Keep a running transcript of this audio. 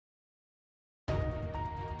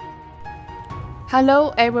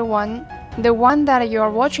Hello everyone, the one that you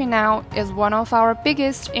are watching now is one of our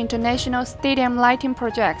biggest international stadium lighting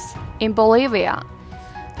projects in Bolivia.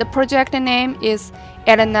 The project name is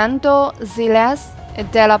Hernando Siles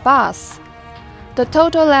de la Paz. The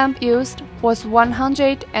total lamp used was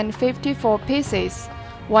 154 pieces,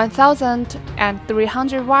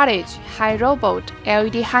 1,300 wattage high robot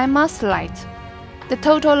LED high mast light. The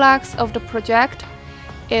total lux of the project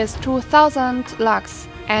is 2,000 lux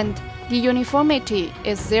and the uniformity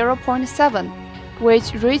is 0.7,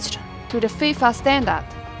 which reached to the FIFA standard.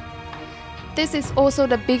 This is also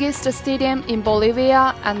the biggest stadium in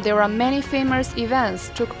Bolivia, and there are many famous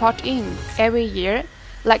events took part in every year,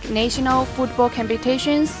 like national football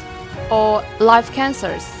competitions or live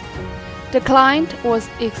concerts. The client was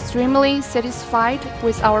extremely satisfied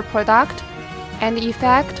with our product and the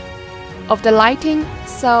effect of the lighting,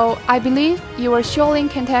 so I believe you will surely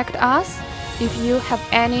contact us if you have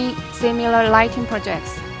any similar lighting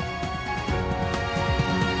projects.